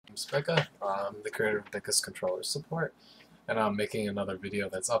name's Bica. I'm the creator of Bica's controller support, and I'm making another video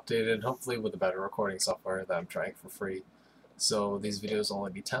that's updated, hopefully with a better recording software that I'm trying for free. So these videos will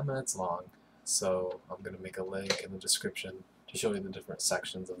only be 10 minutes long, so I'm going to make a link in the description to show you the different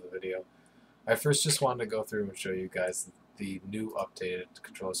sections of the video. I first just wanted to go through and show you guys the new updated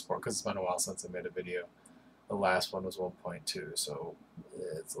controller support, because it's been a while since I made a video. The last one was 1.2, so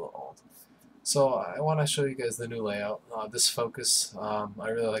it's a little old. So I want to show you guys the new layout. This focus, I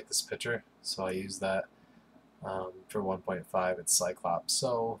really like this picture, so I use that. For 1.5, it's Cyclops.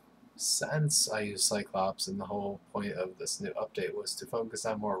 So since I use Cyclops, and the whole point of this new update was to focus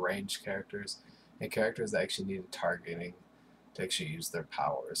on more ranged characters and characters that actually needed targeting to actually use their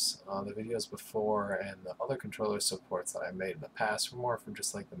powers. The videos before and the other controller supports that I made in the past were more from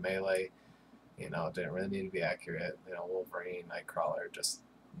just like the melee. It didn't really need to be accurate. Wolverine, Nightcrawler, just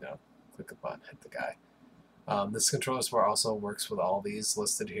click a button, hit the guy. This controller support also works with all these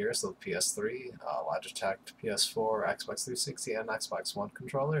listed here, so the PS3, Logitech PS4, Xbox 360, and Xbox One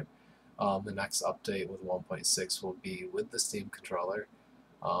controller. The next update with 1.6 will be with the Steam controller.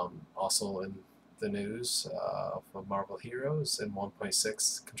 Also in the news for Marvel Heroes in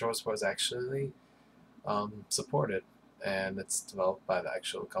 1.6, controller support is actually supported, and it's developed by the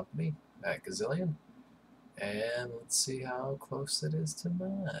actual company at Gazillion. And let's see how close it is to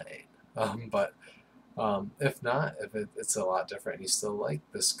mine. If not, if it's a lot different and you still like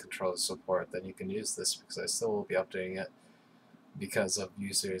this controller support, then you can use this, because I still will be updating it because of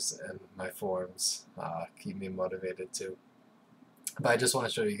users and my forums keep me motivated too. But I just want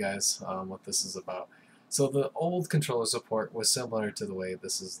to show you guys what this is about. So the old controller support was similar to the way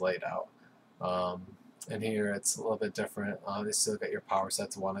this is laid out. And here it's a little bit different. You still got your power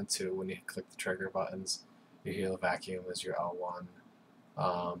sets 1 and 2 when you click the trigger buttons. Your heal vacuum is your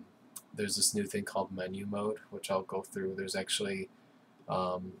L1. There's this new thing called menu mode, which I'll go through. There's actually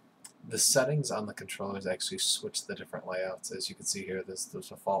the settings on the controllers actually switch the different layouts. As you can see here, there's the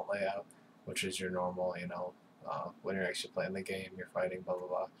default layout, which is your normal, when you're actually playing the game, you're fighting, blah,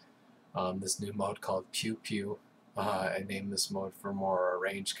 blah, blah. This new mode called Pew Pew. I named this mode for more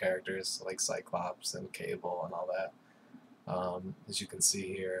ranged characters like Cyclops and Cable and all that. As you can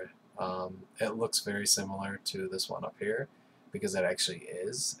see here, it looks very similar to this one up here, because it actually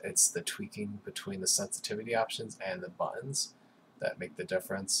is. It's the tweaking between the sensitivity options and the buttons that make the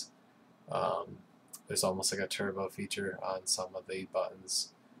difference. There's almost like a turbo feature on some of the buttons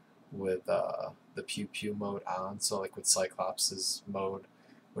with the Pew Pew mode on. So like with Cyclops' mode,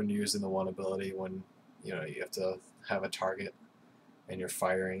 when you're using the one ability, when you have to have a target and you're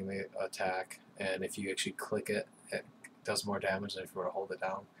firing the attack, and if you actually click it, it does more damage than if you were to hold it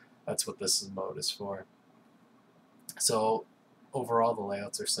down. That's what this mode is for. So overall, the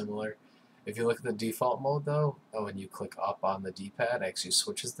layouts are similar. If you look at the default mode though, when you click up on the D-pad, it actually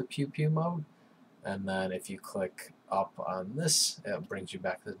switches the Pew Pew mode, and then if you click up on this, it brings you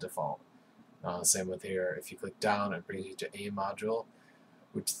back to the default. Same with here. If you click down, it brings you to A module,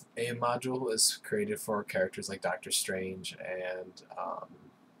 which A module is created for characters like Doctor Strange and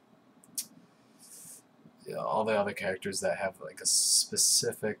all the other characters that have like a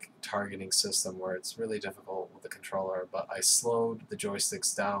specific targeting system where it's really difficult with the controller. But I slowed the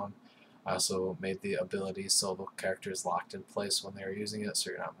joysticks down. I also made the ability so the character is locked in place when they're using it,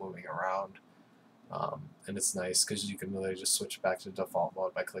 so you're not moving around. And it's nice because you can really just switch back to default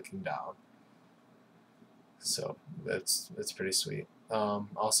mode by clicking down. So it's pretty sweet.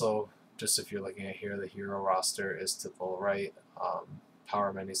 Also, just if you're looking at here, the hero roster is to the right,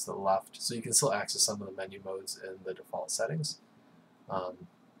 power menus to the left, so you can still access some of the menu modes in the default settings.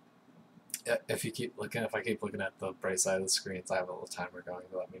 If I keep looking at the bright side of the screen, I have a little timer going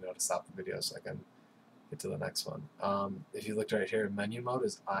to let me know to stop the video so I can get to the next one. If you looked right here, menu mode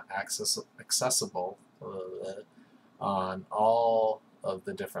is accessible on all of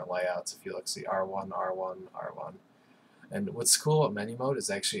the different layouts. If you look, see R1, R1, R1. And what's cool about menu mode is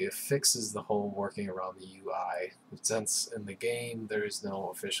actually it fixes the whole working around the UI. Since in the game there is no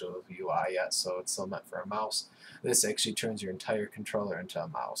official UI yet, so it's still meant for a mouse, this actually turns your entire controller into a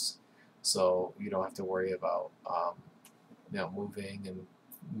mouse. So you don't have to worry about moving and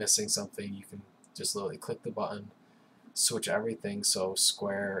missing something. You can just literally click the button, switch everything. So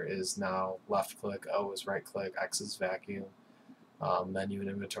square is now left click, O is right click, X is vacuum. Menu and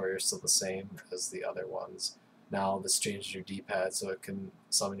inventory are still the same as the other ones. Now this changes your D-pad so it can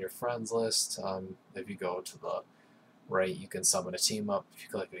summon your friends list. If you go to the right, you can summon a team up. If you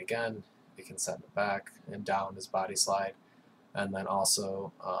click it again, it can send it back, and down is body slide. And then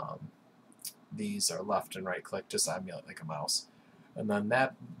also these are left and right click, just emulate like a mouse. And then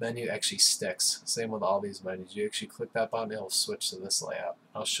that menu actually sticks. Same with all these menus. You actually click that button, it'll switch to this layout.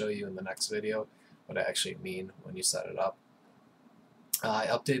 I'll show you in the next video what I actually mean when you set it up. I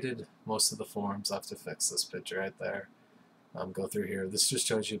updated most of the forms. I have to fix this picture right there. Go through here. This just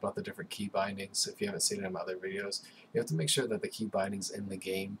shows you about the different key bindings. If you haven't seen it in my other videos, you have to make sure that the key bindings in the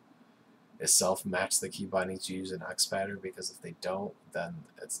game itself match the key bindings you use in Xpadder, because if they don't, then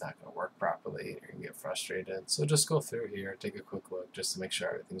it's not going to work properly. You're going to get frustrated. So just go through here, take a quick look just to make sure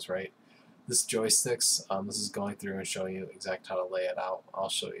everything's right. This joysticks, this is going through and showing you exactly how to lay it out. I'll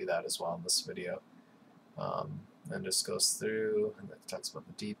show you that as well in this video. And just goes through and it talks about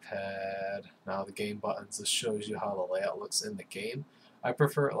the D-pad. Now the game buttons, this shows you how the layout looks in the game. I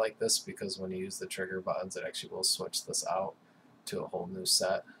prefer it like this because when you use the trigger buttons, it actually will switch this out to a whole new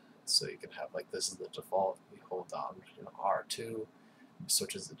set. So you can have, like, this is the default. You hold down R2, it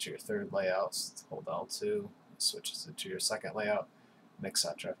switches it to your third layout. So hold L2, it switches it to your second layout, and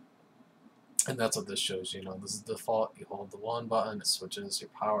etc. And that's what this shows you. This is the default. You hold the one button, it switches your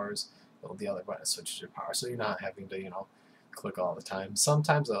powers. You hold the other button, it switches your power. So you're not having to click all the time.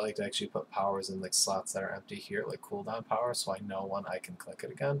 Sometimes I like to actually put powers in like slots that are empty here, like cooldown power, so I know when I can click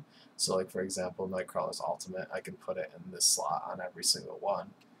it again. So like for example, Nightcrawler's ultimate, I can put it in this slot on every single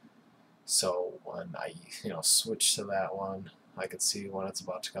one. So when I switch to that one, I can see when it's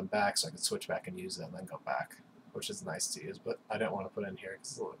about to come back, so I can switch back and use it and then go back, which is nice to use, but I didn't want to put it in here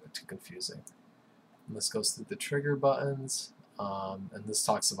because it's a little bit too confusing. And this goes through the trigger buttons, and this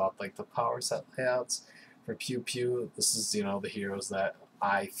talks about like the power set layouts. For Pew Pew, this is the heroes that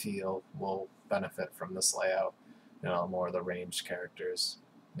I feel will benefit from this layout. More of the ranged characters.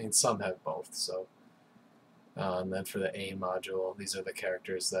 I mean, some have both, so. And then for the A module, these are the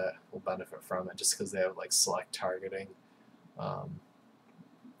characters that will benefit from it just because they have like select targeting.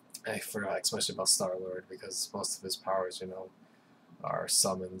 I forgot especially about Star-Lord because most of his powers, are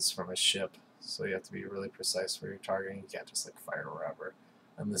summons from a ship. So you have to be really precise for your targeting. You can't just like fire wherever.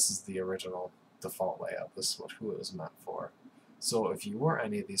 And this is the original default layout. This is who it was meant for. So if you were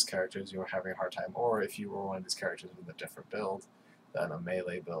any of these characters, you were having a hard time, or if you were one of these characters with a different build than a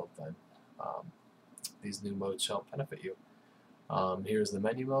melee build, then these new modes shall benefit you. Here's the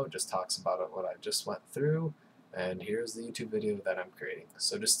menu mode, just talks about it, what I just went through, and here's the YouTube video that I'm creating.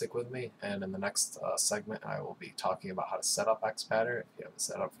 So just stick with me, and in the next segment I will be talking about how to set up Xpadder if you haven't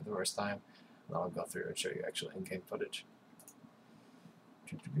set up for the first time, and I'll go through and show you actual in-game footage.